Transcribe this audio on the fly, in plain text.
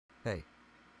Hey,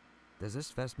 does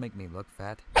this vest make me look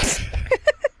fat?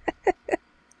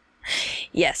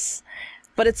 Yes,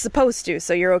 but it's supposed to,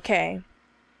 so you're okay.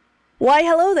 Why,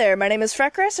 hello there, my name is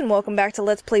Freckress, and welcome back to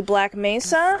Let's Play Black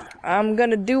Mesa. I'm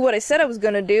gonna do what I said I was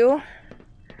gonna do.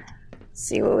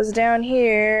 See what was down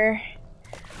here.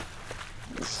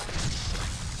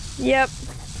 Yep.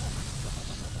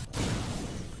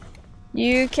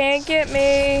 You can't get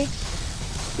me.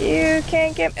 You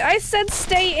can't get me. I said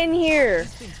stay in here.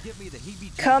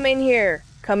 Come in here.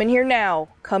 Come in here now.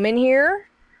 Come in here.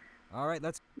 Alright,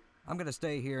 I'm gonna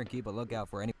stay here and keep a lookout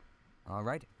for any...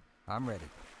 Alright, I'm ready.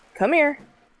 Come here.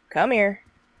 Come here.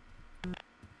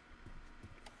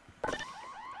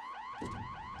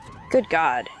 Good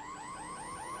God.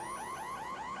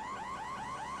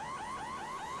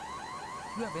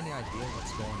 Do you have any idea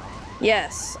what's going on?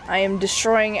 Yes, I am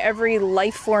destroying every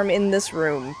life form in this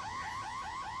room.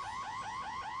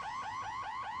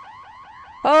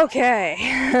 Okay.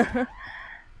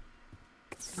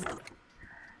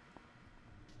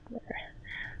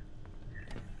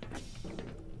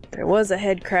 There was a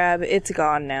head crab, it's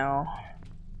gone now.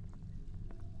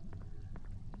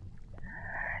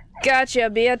 Gotcha,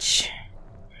 bitch.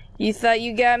 You thought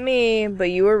you got me,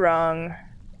 but you were wrong.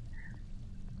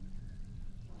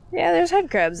 Yeah, there's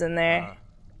head crabs in there. Are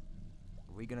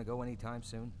we gonna go anytime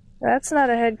soon? That's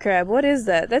not a head crab. What is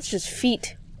that? That's just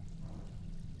feet.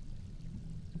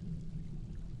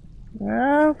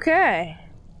 Okay.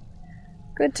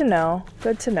 Good to know.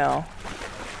 Good to know.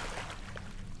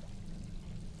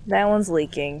 That one's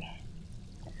leaking.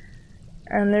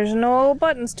 And there's no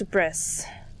buttons to press.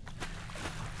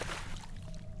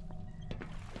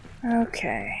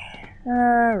 Okay.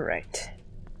 Alright.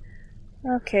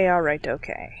 Okay, alright,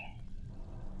 okay.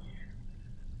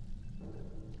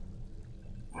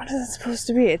 What is that supposed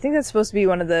to be? I think that's supposed to be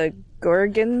one of the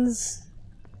Gorgons.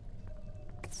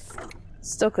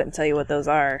 Still couldn't tell you what those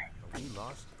are. Are we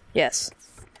lost? Yes.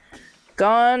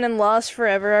 Gone and lost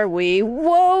forever are we.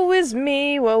 Woe is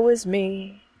me, woe is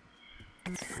me.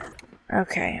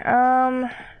 Okay,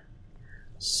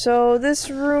 so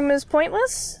this room is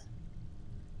pointless?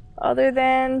 Other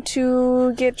than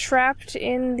to get trapped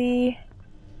in the...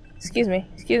 Excuse me,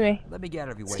 excuse me. Let me get out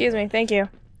of your way. Excuse me, thank you.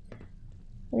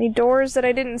 Any doors that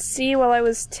I didn't see while I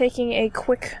was taking a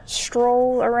quick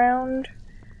stroll around?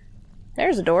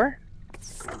 There's a door.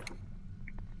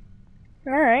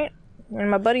 Alright.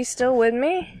 And my buddy's still with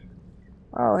me?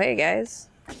 Oh, hey guys.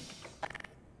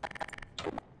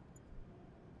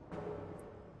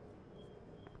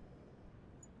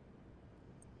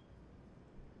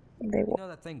 You know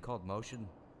that thing called motion?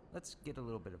 Let's get a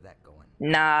little bit of that going.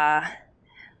 Nah.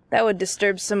 That would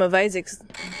disturb some of Isaac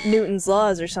Newton's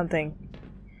laws or something.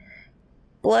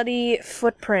 Bloody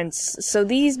footprints. So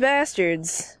these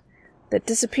bastards that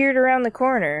disappeared around the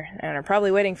corner and are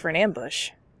probably waiting for an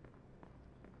ambush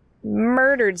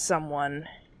murdered someone.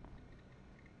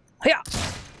 Hoya!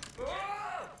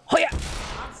 Hoya!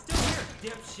 I'm still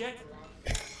here,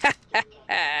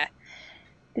 dipshit.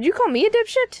 Did you call me a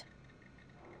dipshit?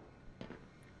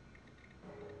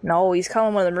 No, he's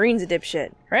calling one of the Marines a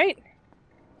dipshit, right?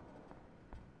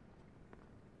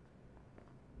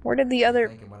 Where did the other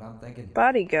Thinking what I'm thinking.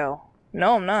 body go?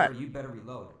 No, I'm not. Sir, you better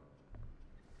reload.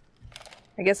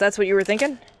 I guess that's what you were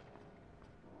thinking?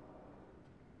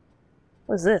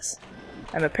 What's this?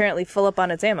 I'm apparently full up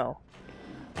on its ammo.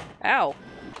 Ow.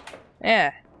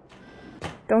 Yeah.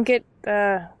 Don't get,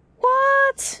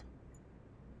 what?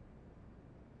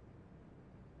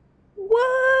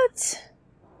 What?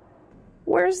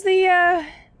 Where's the,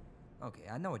 Okay,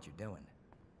 I know what you're doing.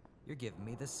 You're giving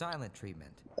me the silent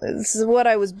treatment. This is what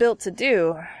I was built to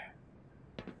do.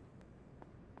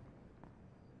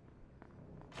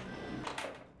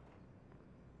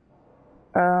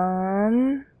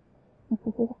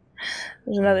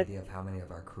 There's another... Any idea of how many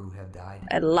of our crew have died?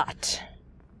 A lot.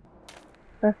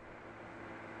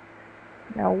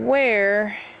 Now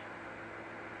where...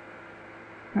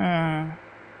 I'm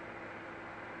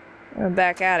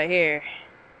back out of here.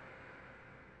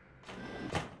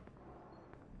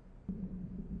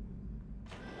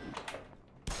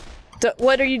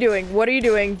 What are you doing? What are you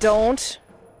doing? Don't.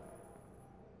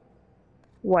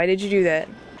 Why did you do that?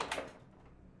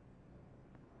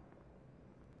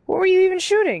 What were you even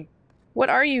shooting? What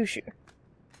are you shooting?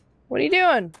 What are you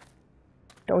doing?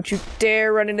 Don't you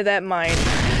dare run into that mine.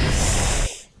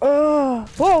 Oh,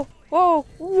 whoa, whoa,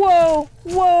 whoa,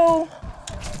 whoa.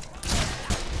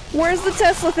 Where's the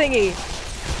Tesla thingy?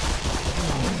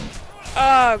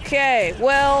 Okay,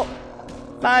 well,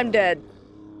 I'm dead.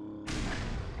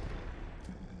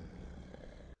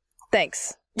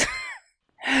 Thanks.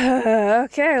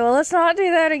 Okay, well, let's not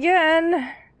do that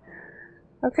again.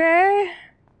 Okay.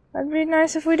 That'd be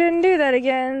nice if we didn't do that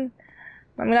again.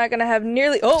 I'm not gonna have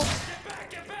nearly— oh! Get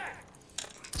back! Get back!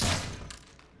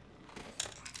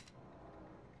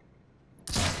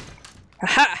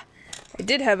 Aha! I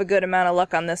did have a good amount of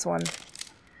luck on this one.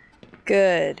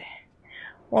 Good.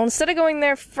 Well, instead of going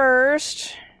there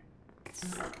first,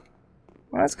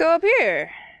 let's go up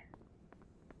here.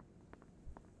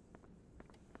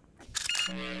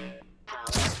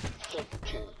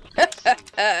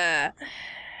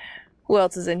 Who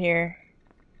else is in here?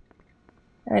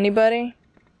 Anybody?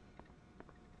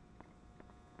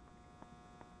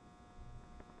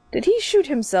 Did he shoot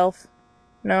himself?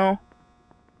 No.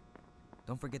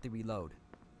 Don't forget to reload.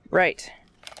 Right.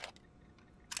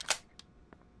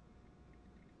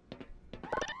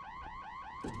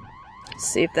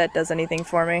 See if that does anything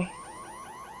for me.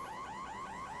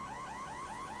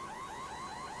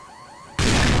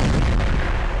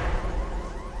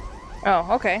 Oh,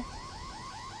 okay.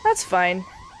 That's fine.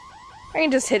 I can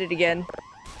just hit it again.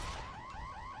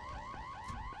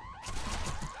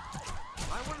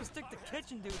 I want to stick to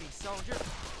kitchen duty, soldier.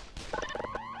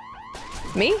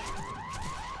 Me?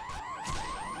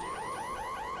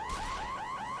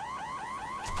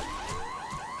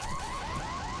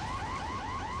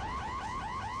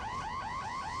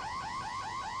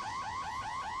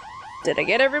 Did I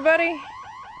get everybody?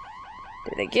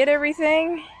 Did I get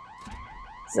everything?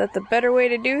 Is that the better way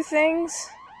to do things?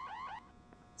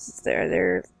 Are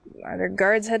there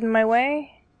guards heading my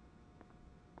way?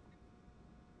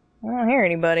 I don't hear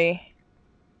anybody.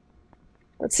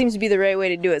 That seems to be the right way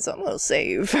to do it, so I'm gonna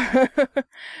save.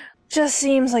 Just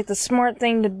seems like the smart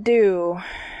thing to do.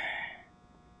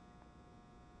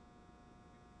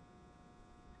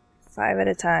 5 at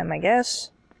a time, I guess.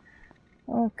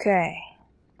 Okay.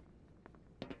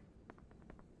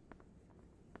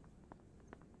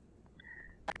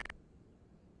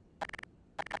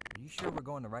 Are you sure we're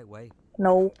going the right way?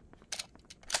 No.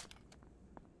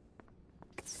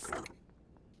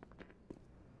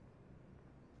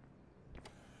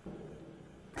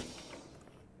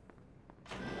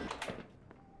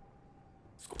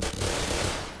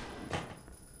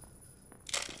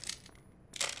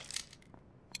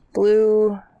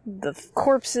 Blew the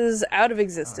corpses out of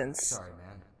existence. Sorry,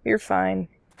 man. You're fine.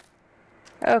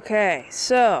 Okay,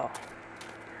 so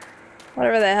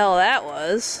whatever the hell that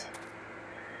was,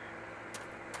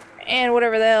 and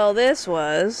whatever the hell this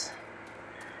was,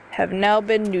 have now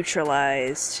been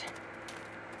neutralized.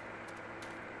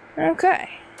 Okay.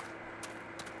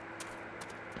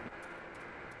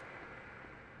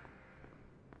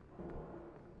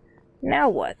 Now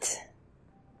what?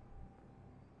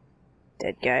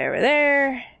 Dead guy over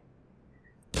there.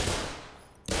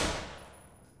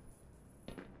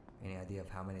 Any idea of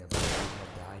how many of us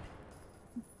have died?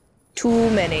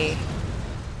 Too many.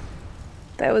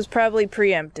 That was probably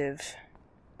preemptive.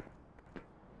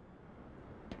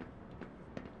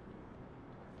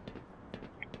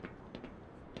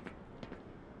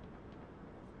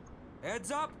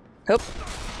 Heads up! Oop.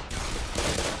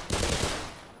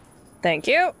 Thank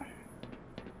you.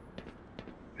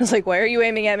 I was like, why are you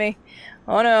aiming at me?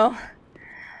 Oh no.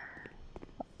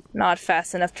 Not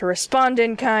fast enough to respond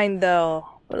in kind, though.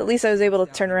 But at least I was able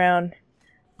to turn around.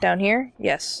 Down here?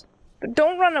 Yes. But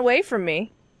don't run away from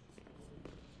me.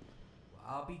 Well,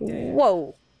 I'll be damned.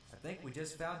 Whoa. I think we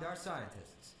just found our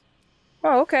scientists.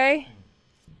 Oh, okay.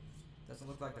 Doesn't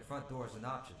look like the front door is an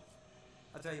option.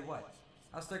 I'll tell you what.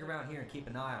 I'll stick around here and keep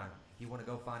an eye on them if you want to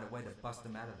go find a way to bust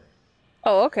them out of there.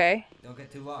 Oh, okay. Don't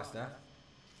get too lost, huh?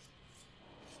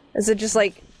 Is it just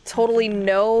like totally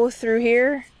no through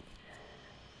here?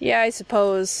 Yeah, I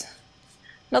suppose.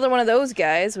 Another one of those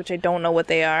guys, which I don't know what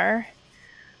they are.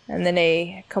 And then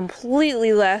a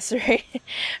completely lacerated,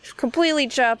 completely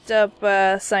chopped up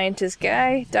scientist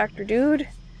guy, Dr. Dude.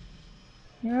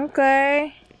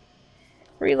 Okay.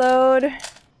 Reload.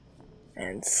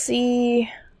 And see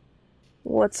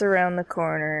what's around the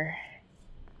corner.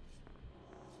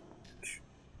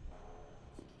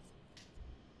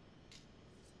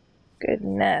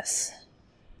 Goodness.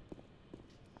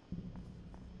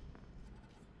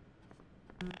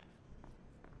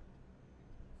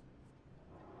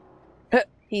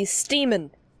 He's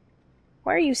steaming.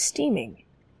 Why are you steaming?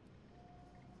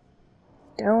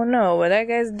 Don't know, but that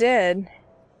guy's dead.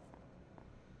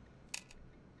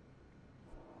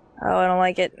 Oh, I don't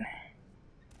like it.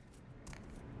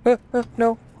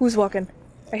 No. Who's walking?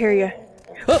 I hear you.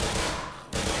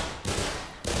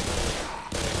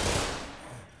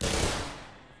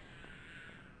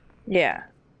 Yeah,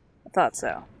 I thought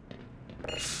so.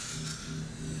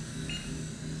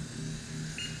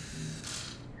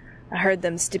 I heard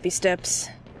them stippy steps.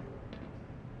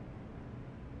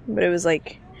 but it was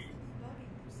like...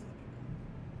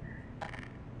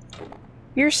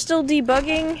 You're still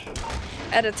debugging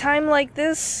at a time like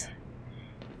this?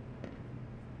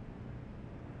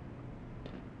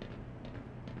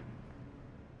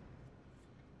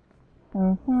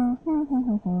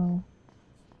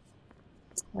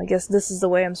 I guess this is the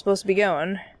way I'm supposed to be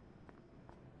going.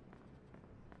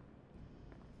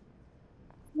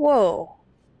 Whoa.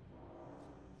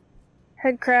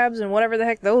 Head crabs and whatever the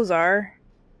heck those are.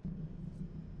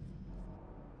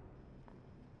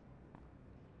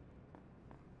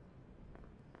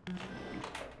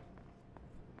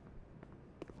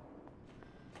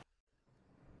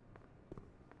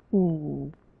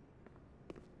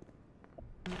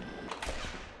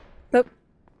 Nope.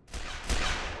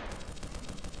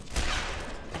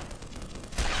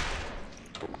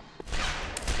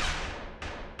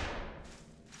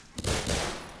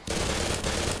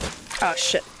 Oh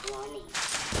shit.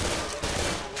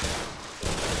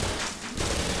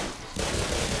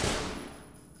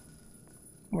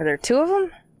 Were there two of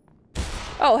them?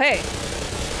 Oh hey.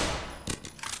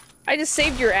 I just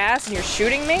saved your ass and you're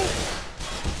shooting me?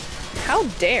 How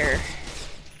dare.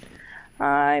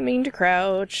 I mean to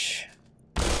crouch.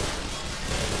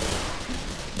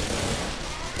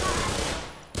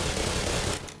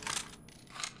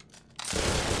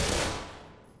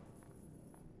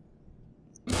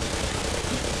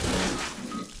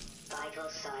 Vital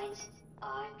signs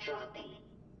are dropping.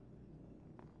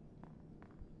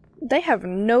 They have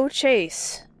no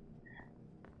chase.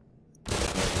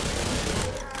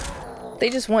 They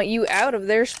just want you out of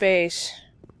their space.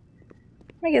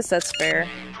 I guess that's fair.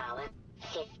 Power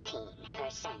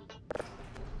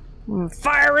 15%.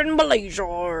 Fire and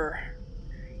blazer!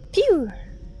 Pew!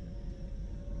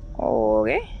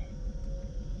 Okay.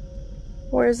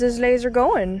 Where's this laser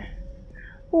going?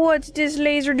 What's this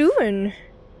laser doing?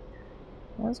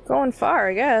 Well, it's going far,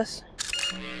 I guess.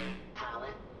 Power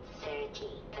 30%.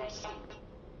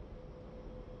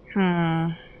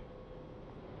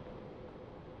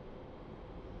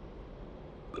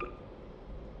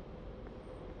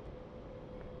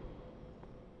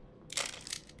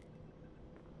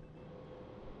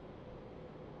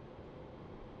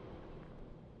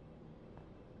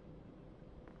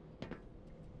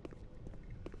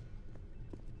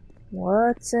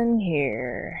 What's in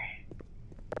here?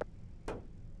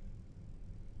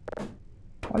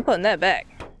 I'm putting that back.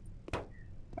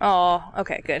 Oh,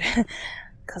 okay, good.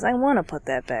 Because I want to put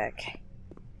that back.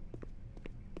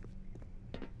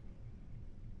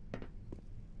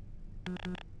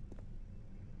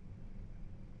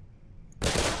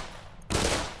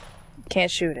 Can't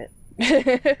shoot it.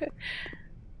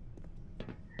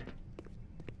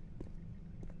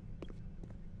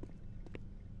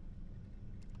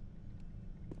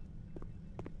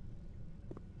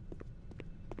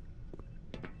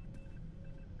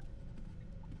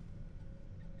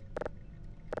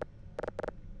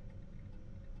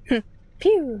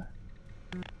 Pew!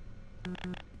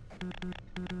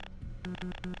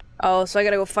 Oh, so I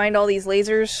gotta go find all these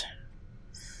lasers?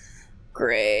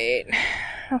 Great.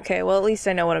 Okay, well at least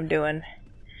I know what I'm doing.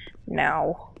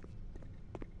 Now.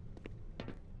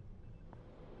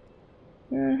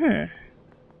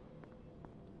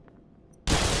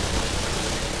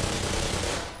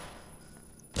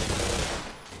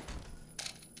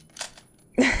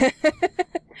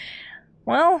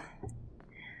 Well.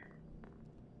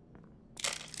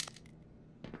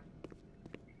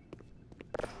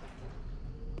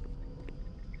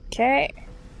 Okay.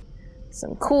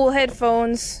 Some cool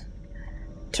headphones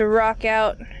to rock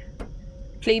out,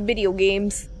 play video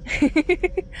games.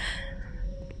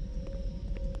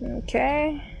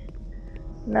 Okay.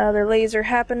 Another laser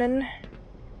happening.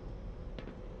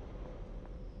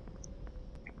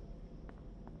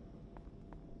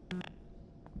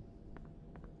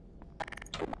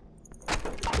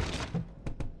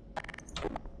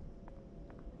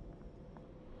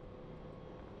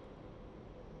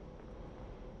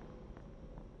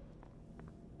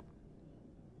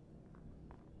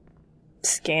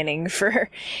 Scanning for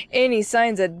any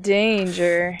signs of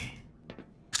danger.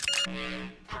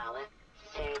 Power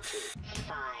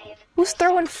 35. Who's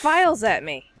throwing files at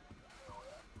me?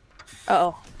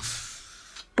 Uh-oh.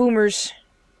 Boomers.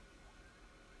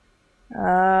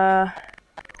 Where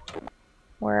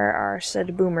are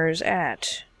said boomers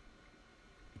at?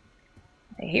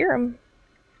 I hear them.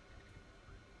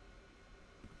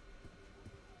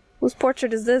 Whose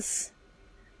portrait is this?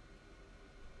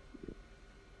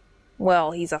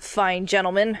 Well, he's a fine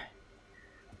gentleman.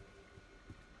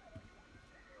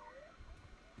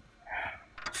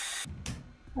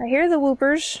 I hear the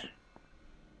whoopers.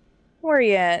 Where are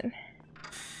you at?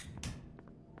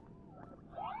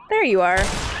 There you are.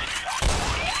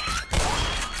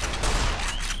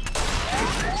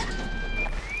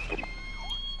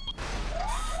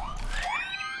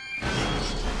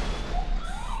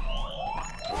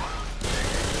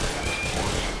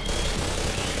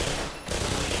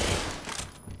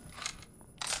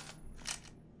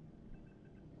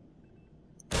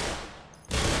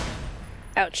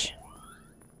 Ouch.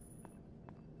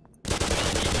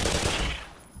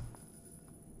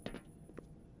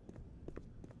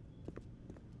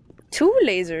 Two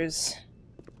lasers.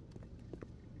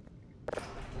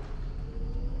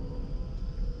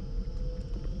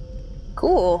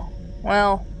 Cool.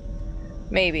 Well,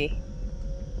 maybe.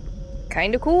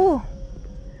 Kinda cool.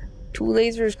 Two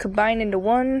lasers combined into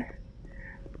one,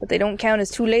 but they don't count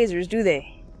as two lasers, do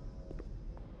they?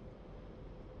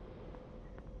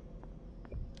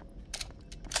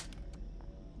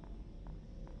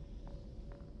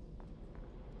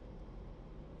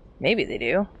 Maybe they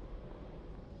do.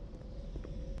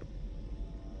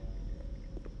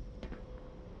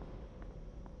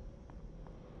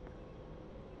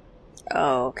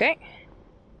 Okay.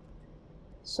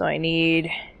 So I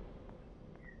need,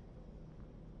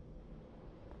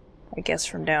 I guess,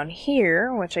 from down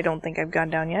here, which I don't think I've gone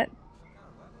down yet.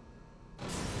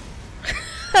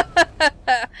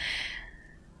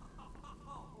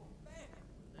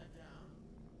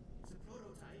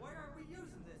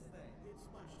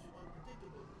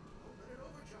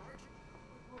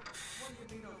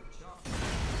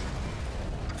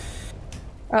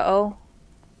 Uh-oh.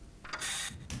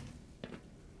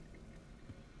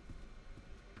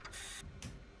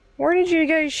 Where did you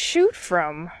guys shoot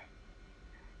from?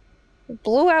 It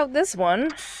blew out this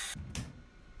one.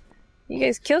 You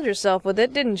guys killed yourself with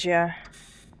it, didn't you?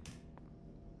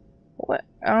 What?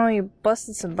 Oh, you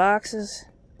busted some boxes.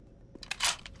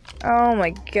 Oh my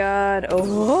god.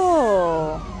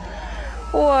 Oh.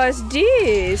 What's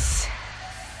this?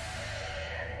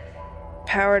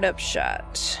 Powered up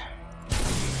shot.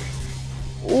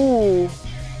 Ooh.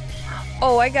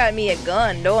 Oh, I got me a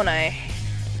gun, don't I?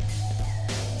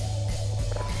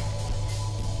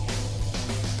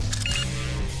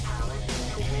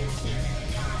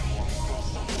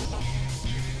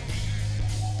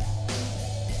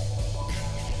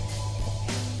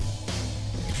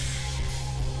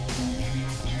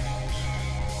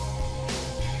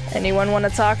 Anyone want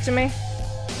to talk to me?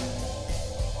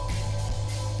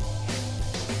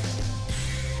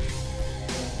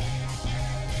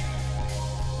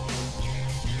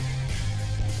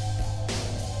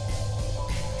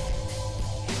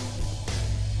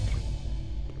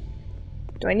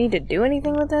 Do I need to do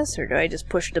anything with this, or do I just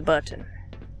push the button?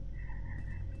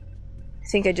 I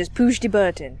think I just pushed the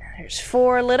button. There's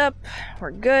 4 lit up.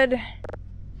 We're good.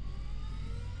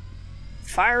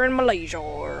 Fire in my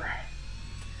laser.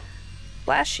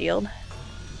 Blast shield.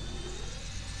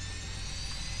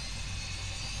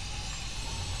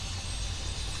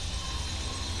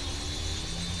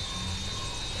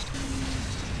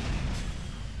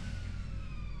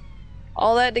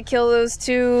 All that to kill those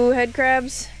 2 head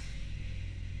crabs?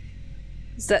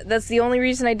 That's the only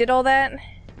reason I did all that?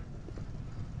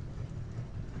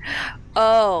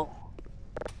 Oh.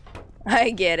 I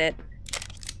get it.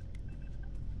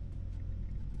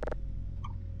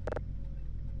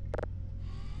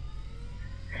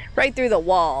 Right through the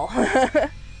wall.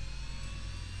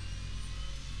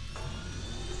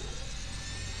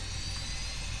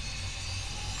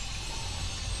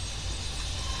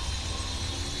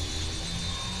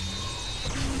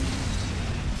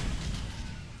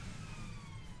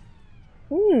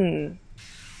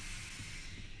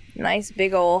 Nice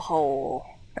big ol' hole.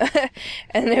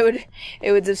 And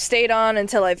it would have stayed on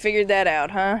until I figured that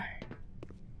out, huh?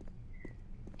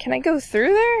 Can I go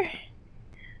through there?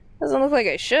 Doesn't look like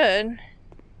I should.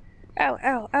 Ow,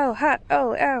 ow, ow, hot,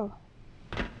 oh, ow.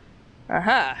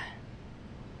 Aha.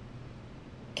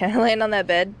 Can I land on that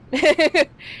bed?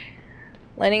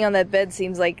 Landing on that bed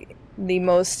seems like the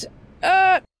most...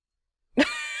 I'm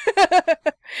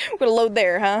gonna load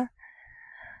there, huh?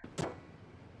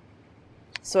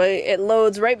 So it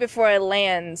loads right before I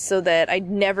land so that I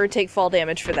never take fall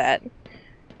damage for that.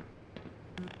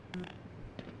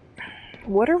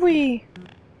 What are we...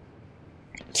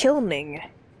 kilning?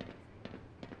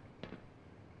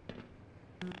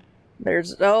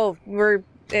 There's... oh,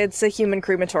 it's a human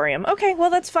crematorium. Okay, well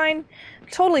that's fine.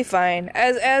 Totally fine.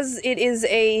 As it is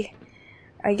a...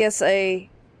 I guess a...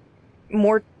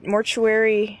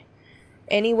 mortuary...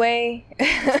 anyway,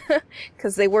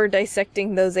 because they were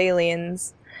dissecting those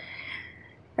aliens.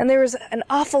 And there was an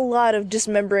awful lot of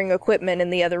dismembering equipment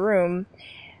in the other room.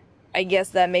 I guess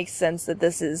that makes sense that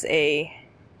this is a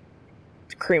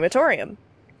crematorium.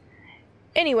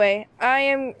 Anyway, I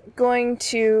am going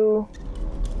to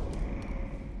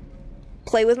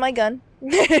play with my gun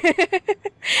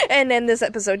and end this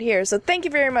episode here. So thank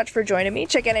you very much for joining me.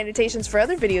 Check out annotations for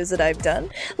other videos that I've done.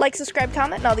 Like, subscribe,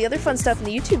 comment, and all the other fun stuff in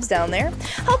the YouTubes down there.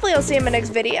 Hopefully I'll see you in my next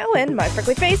video, and my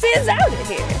freckly face is out of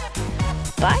here.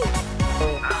 Bye.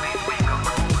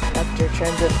 After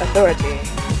Transit Authority.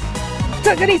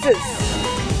 Telekinesis!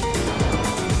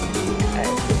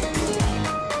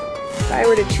 If I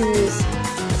were to choose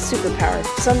a superpower,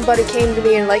 somebody came to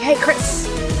me and like, hey Chris,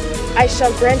 I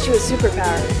shall grant you a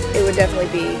superpower, it would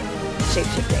definitely be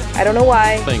shapeshifting. I don't know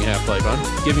why. Playing Half-Life.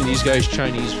 I'm giving these guys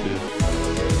Chinese food.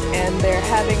 And they're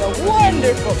having a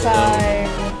wonderful time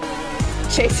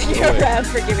chasing you around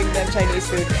for giving them Chinese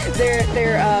food.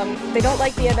 They don't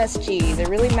like the MSG. They're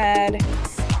really mad.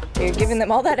 They're giving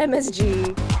them all that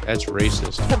MSG. That's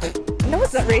racist. No,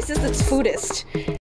 it's not racist, it's foodist.